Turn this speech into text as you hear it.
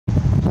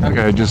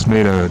Okay, I just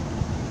made a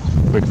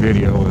quick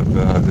video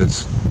of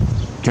this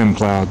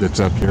chemcloud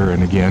that's up here,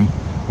 and again,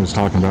 I was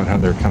talking about how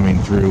they're coming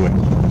through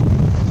and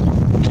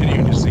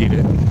continuing to seed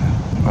it.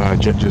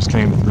 Jet just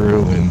came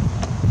through and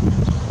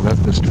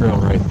left this trail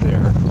right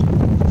there.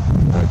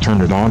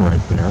 Turned it on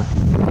right there,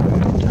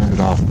 and turned it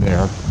off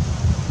there,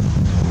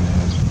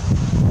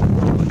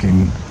 and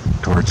looking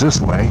towards this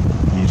way,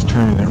 he's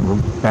turning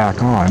it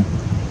back on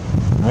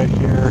right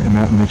here in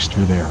that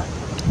mixture there.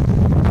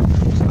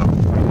 So,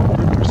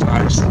 pretty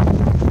precise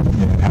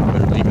in how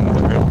they're leaving the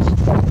trails.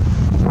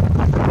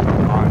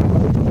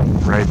 On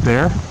right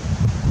there,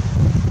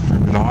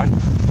 turned it on,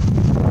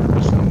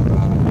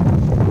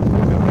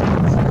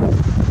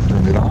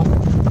 turned it off,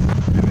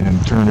 and then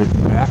turned it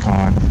back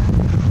on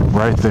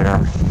right there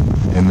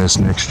in this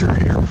mixture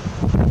here.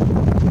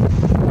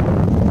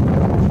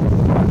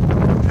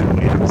 And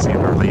we haven't seen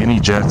hardly any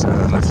jets,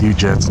 other than a few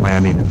jets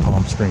landing at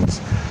Palm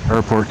Springs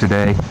Airport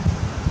today.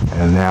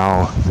 And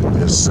now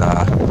this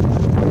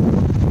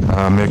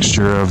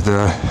mixture of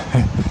the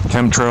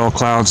chemtrail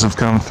clouds have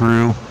come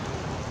through.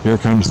 Here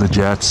comes the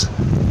jets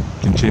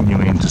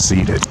continuing to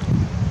seed it.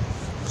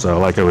 So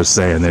like I was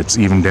saying, it's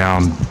even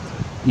down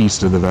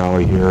east of the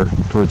valley here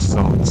towards the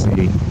Salton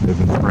Sea. They've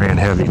been spraying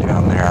heavy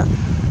down there,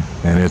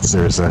 and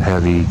there's a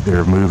heavy,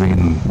 they're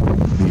moving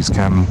these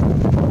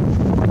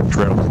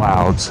chemtrail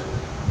clouds.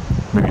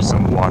 Maybe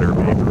some water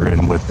vapor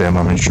in with them,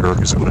 I'm unsure,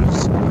 because it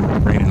was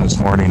raining this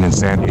morning in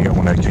San Diego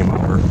when I came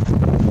over.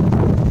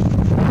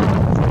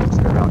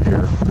 They're out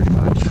here pretty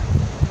much.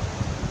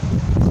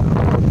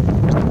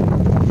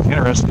 So,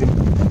 interesting.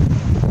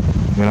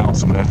 And I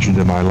also mentioned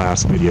in my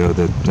last video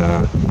that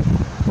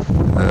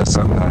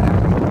something I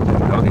haven't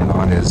been building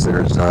on is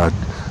there's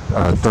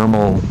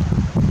thermal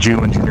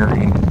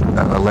geoengineering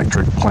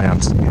electric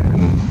plants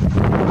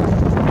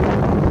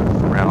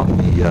around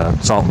the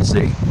Salton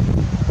Sea.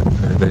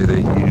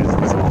 They use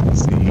the Salton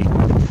Sea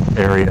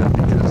area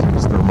because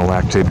there's thermal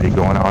activity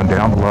going on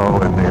down below,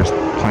 and there's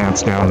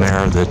plants down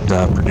there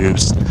that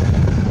produce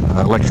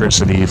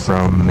electricity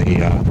from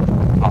the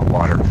hot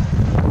water.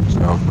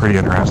 So pretty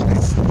interesting.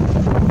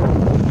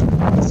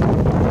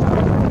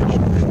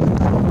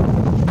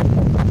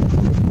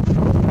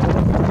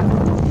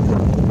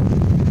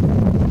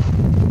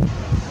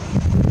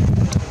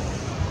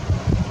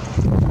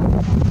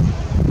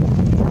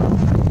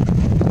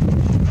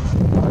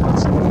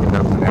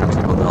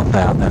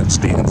 That's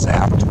being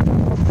zapped.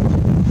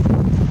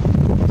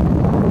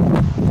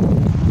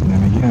 And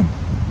then again,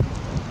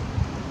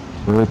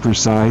 very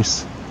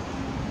precise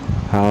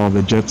how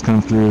the jets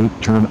come through,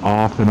 turn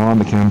off and on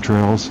the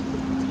chemtrails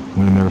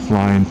when they're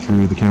flying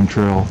through the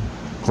chemtrail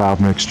cloud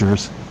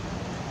mixtures.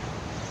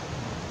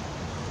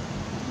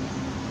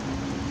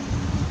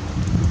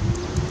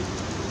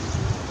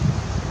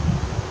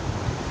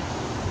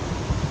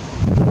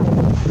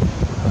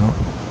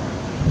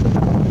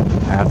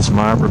 That's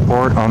my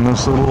report on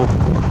this little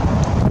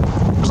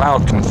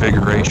cloud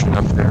configuration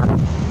up there.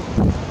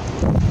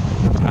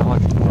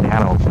 Metallic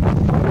nano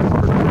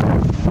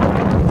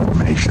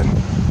formation.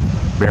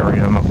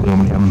 Barium,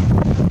 aluminum,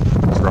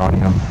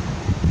 strontium,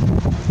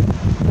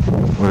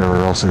 whatever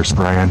else they're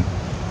spraying.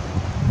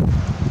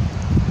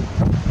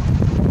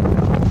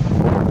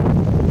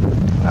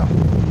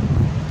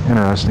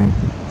 Interesting.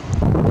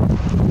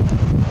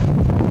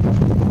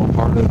 All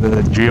part of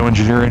the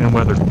geoengineering and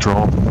weather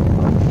control.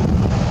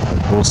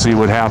 We'll see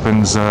what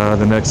happens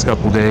the next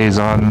couple days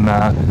on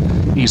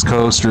East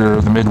Coast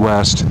or the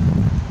Midwest.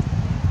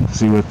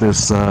 See what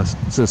this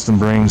system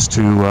brings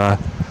to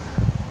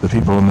the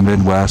people in the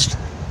Midwest.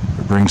 If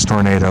it brings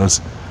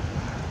tornadoes,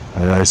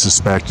 I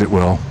suspect it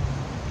will.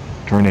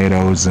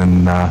 Tornadoes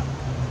and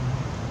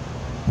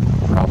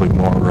probably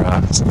more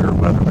severe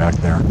weather back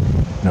there.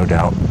 No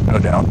doubt. No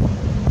doubt.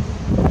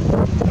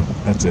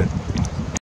 That's it.